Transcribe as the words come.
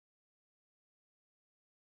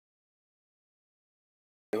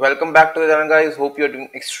Welcome back to the channel, guys. Hope you're doing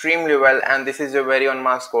extremely well, and this is your very own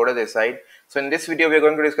mass coder this side. So in this video we're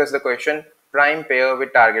going to discuss the question prime pair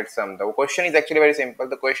with target sum. The question is actually very simple.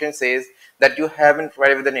 The question says that you have been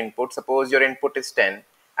provided with an input. Suppose your input is 10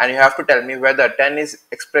 and you have to tell me whether 10 is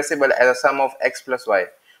expressible as a sum of x plus y,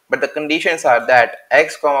 but the conditions are that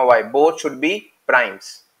x comma y both should be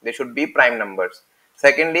primes. They should be prime numbers.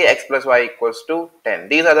 Secondly, x plus y equals to 10.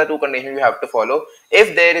 These are the two conditions you have to follow.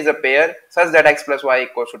 If there is a pair such that x plus y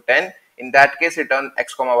equals to 10, in that case return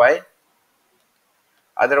x comma y.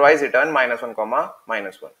 Otherwise return minus 1 comma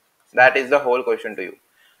minus 1. That is the whole question to you.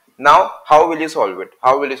 Now, how will you solve it?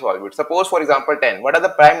 How will you solve it? Suppose, for example, 10. What are the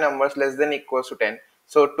prime numbers less than equals to 10?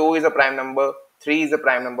 So 2 is a prime number, 3 is a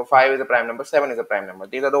prime number, 5 is a prime number, 7 is a prime number.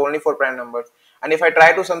 These are the only 4 prime numbers. And if I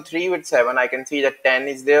try to sum 3 with 7, I can see that 10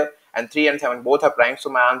 is there and 3 and 7 both are prime. So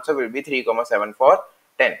my answer will be 3, 7 for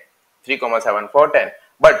 10. 3, 7 for 10.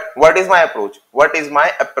 But what is my approach? What is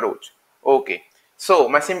my approach? Okay. So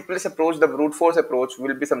my simplest approach, the brute force approach,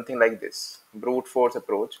 will be something like this. Brute force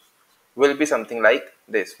approach will be something like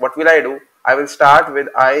this. What will I do? I will start with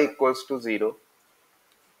I equals to 0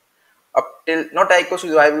 up till, not I equals to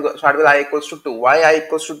 0, I will start with I equals to 2. Why I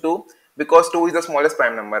equals to 2? Because 2 is the smallest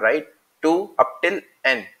prime number, right? 2 up till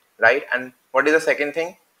n, right? And what is the second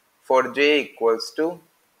thing? For j equals to,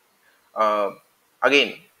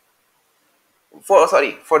 again,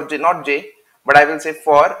 for j, not j, but I will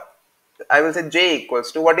say j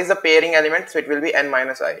equals to, what is the pairing element? So it will be n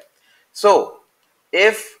minus I. So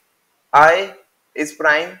if I is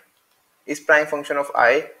prime function of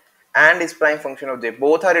I and is prime function of j,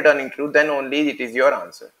 both are returning true, then only it is your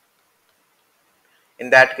answer.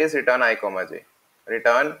 In that case, return I comma j.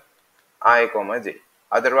 Return I comma j.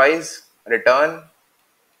 Otherwise, return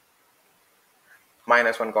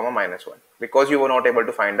minus 1 comma minus 1, because you were not able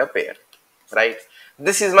to find a pair, right?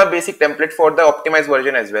 This is my basic template for the optimized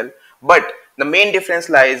version as well, but the main difference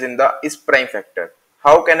lies in the is prime factor.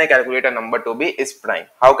 How can I calculate a number to be is prime?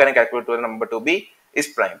 How can I calculate a number to be is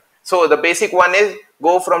prime? So the basic one is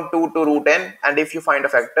go from 2 to root n, and if you find a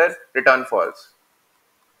factor, return false.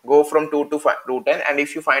 Go from 2 to root n, and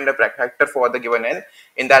if you find a factor for the given n,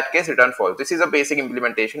 in that case return false. This is a basic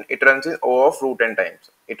implementation. It runs in O of root n times.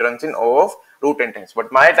 It runs in O of root n times.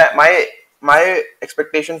 But my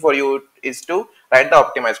expectation for you is to write the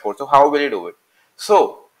optimized code. So how will you do it?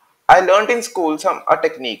 So I learned in school a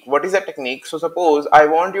technique. What is the technique? So suppose I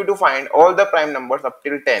want you to find all the prime numbers up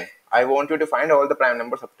till 10. I want you to find all the prime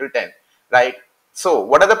numbers up till 10, right? So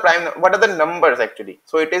what are the numbers actually?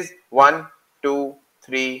 So it is 1, 2,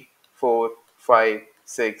 3, 4, 5,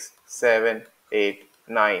 6, 7, 8,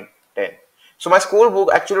 9, 10. So my school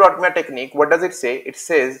book actually taught me a technique. What does it say? It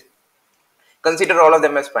says consider all of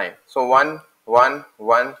them as prime. So 1, 1,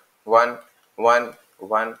 1, 1, 1,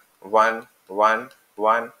 1, 1, 1,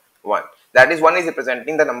 1, 1. That is 1 is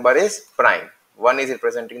representing the number is prime. 1 is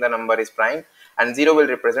representing the number is prime, and 0 will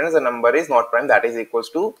represent the number is not prime, that is equals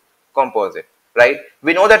to composite, right?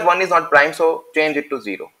 We know that 1 is not prime, so change it to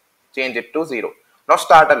 0. Change it to 0. Now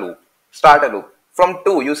start a loop. Start a loop. From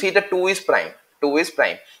 2, you see the 2 is prime. 2 is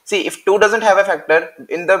prime. See, if 2 doesn't have a factor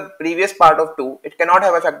in the previous part of 2, it cannot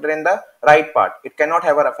have a factor in the right part. It cannot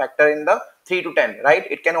have a factor in the 3 to 10, right?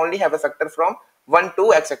 It can only have a factor from 1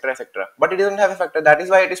 to etc, etc. But it doesn't have a factor. That is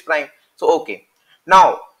why it is prime. So, okay.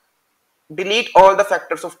 Now, delete all the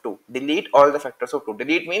factors of 2. Delete all the factors of 2.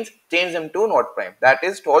 Delete means change them to not prime. That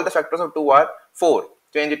is, all the factors of 2 are 4.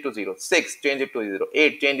 Change it to 0. 6. Change it to 0.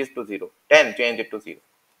 8. Change it to 0. 10. Change it to 0.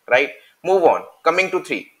 Right? Move on. Coming to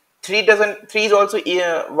 3. 3 is also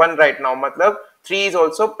 1 right now. Matlab 3 is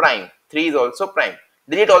also prime. 3 is also prime.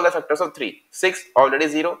 Delete all the factors of 3. 6 already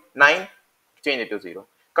 0. 9. Change it to 0.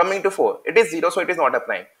 Coming to 4. It is 0, so it is not a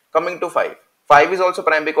prime. Coming to 5. 5 is also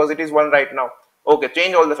prime because it is 1 right now. Okay,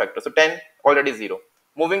 change all the factors. So 10 already 0.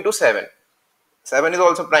 Moving to 7. 7 is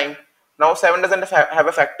also prime. Now 7 doesn't have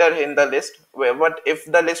a factor in the list. But if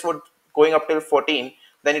the list would going up till 14,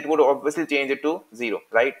 then it would obviously change it to 0,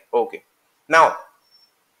 right? Okay. Now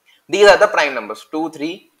these are the prime numbers 2,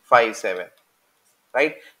 3, 5, 7.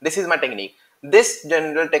 Right? This is my technique. This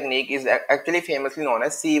general technique is actually famously known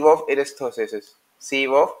as sieve of erythrosis.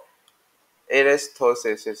 Sieve of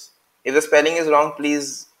erythrosis. If the spelling is wrong,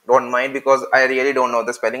 please don't mind, because I really don't know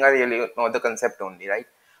the spelling. I really know the concept only, right?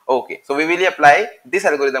 Okay, so we will apply this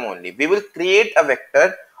algorithm only. We will create a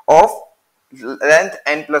vector of length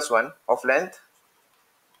n plus 1,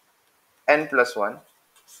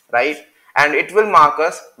 right? And it will mark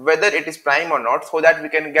us whether it is prime or not, so that we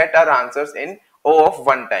can get our answers in O of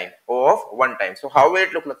 1 time. O of 1 time. So how will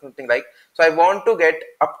it look like? Something like, so I want to get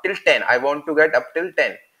up till 10. I want to get up till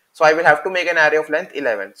 10. So I will have to make an array of length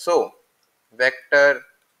 11. So vector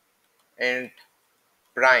int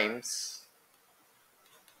primes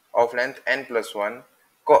of length n plus 1,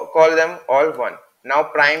 call them all 1. Now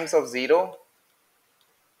primes of 0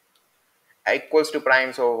 equals to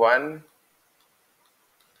primes of 1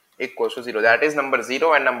 equals to 0. That is, number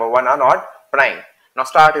 0 and number 1 are not prime. Now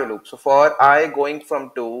start your loop. So for I going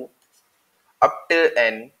from 2 up till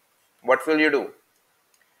n, what will you do?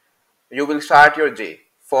 You will start your j.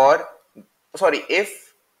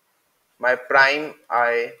 If my prime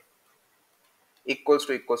I equals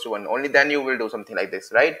to 1, only then you will do something like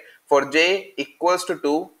this, right? For j equals to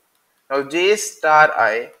 2, now j star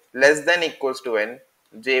I less than equals to n,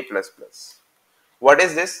 j plus plus. What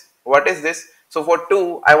is this? What is this? So for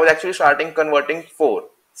 2, I was actually starting converting 4,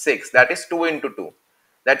 6, that is 2 into 2.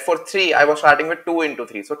 That for 3, I was starting with 2 into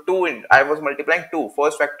 3. So I was multiplying 2.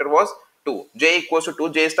 First factor was 2. J equals to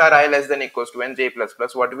 2, j star I less than equals to n, j plus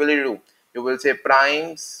plus. What will you do? You will say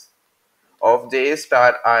primes of j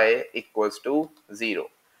star I equals to 0.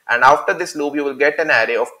 And after this loop, you will get an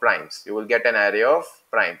array of primes. You will get an array of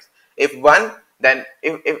primes. If 1, then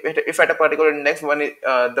if at a particular index 1 is,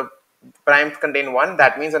 the primes contain 1,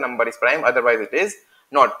 that means the number is prime, otherwise it is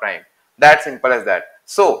not prime. That simple as that.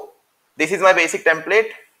 So this is my basic template,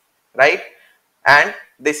 right? And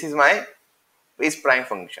this is my is prime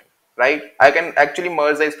function, right? I can actually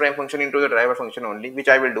merge the is prime function into the driver function only, which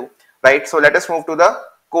I will do, right? So let us move to the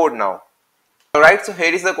code now. Alright, so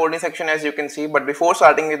here is the coding section, as you can see. But before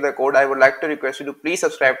starting with the code, I would like to request you to please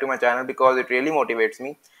subscribe to my channel, because it really motivates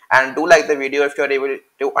me. And do like the video if you are able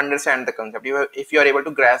to understand the concept, if you are able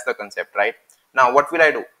to grasp the concept, right? Now what will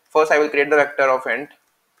I do? First I will create the vector of int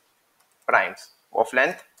primes of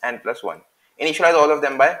length n plus 1. Initialize all of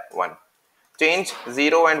them by 1. Change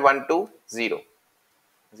 0 and 1 to 0.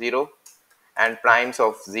 0 and primes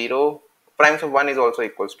of 0. Primes of 1 is also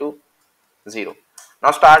equals to 0.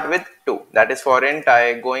 Now start with 2. That is for int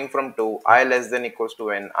I going from 2, I less than equals to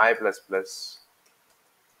n, I plus plus.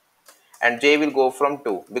 And j will go from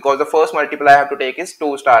 2, because the first multiple I have to take is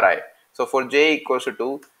 2 star I. So for j equals to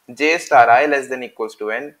 2, j star I less than equals to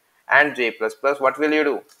n and j plus plus. What will you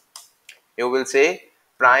do? You will say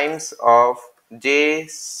primes of j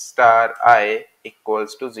star I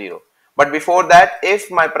equals to 0. But before that, if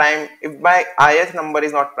my ith number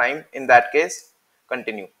is not prime, in that case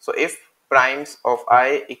continue. So if primes of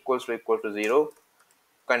I equals to 0,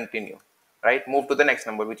 continue, right? Move to the next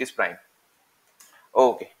number, which is prime.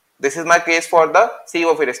 Okay, this is my case for the sieve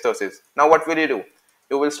of hysteresis. Now what will you do?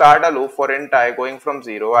 You will start a loop for int I going from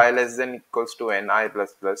 0, I less than equals to n, I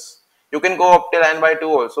plus plus. You can go up till n by 2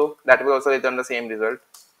 also. That will also return the same result,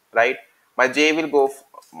 right? My j will go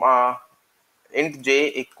int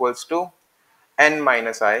j equals to n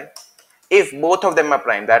minus I. If both of them are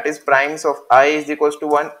prime, that is primes of I is equals to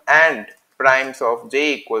 1 and primes of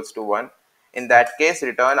j equals to 1, in that case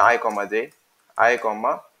return I comma j, I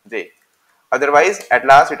comma j. Otherwise, at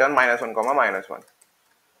last return minus 1 comma minus 1.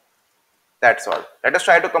 That's all. Let us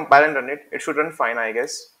try to compile and run it. It should run fine, I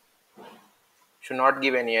guess. Should not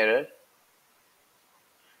give any error.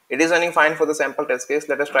 It is running fine for the sample test case.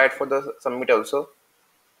 Let us try it for the submit also.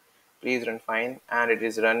 Please run fine, and it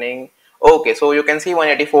is running. Okay, so you can see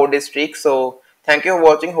 184 days streak. So thank you for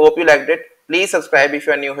watching. Hope you liked it. Please subscribe if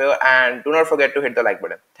you are new here, and do not forget to hit the like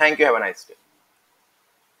button. Thank you. Have a nice day.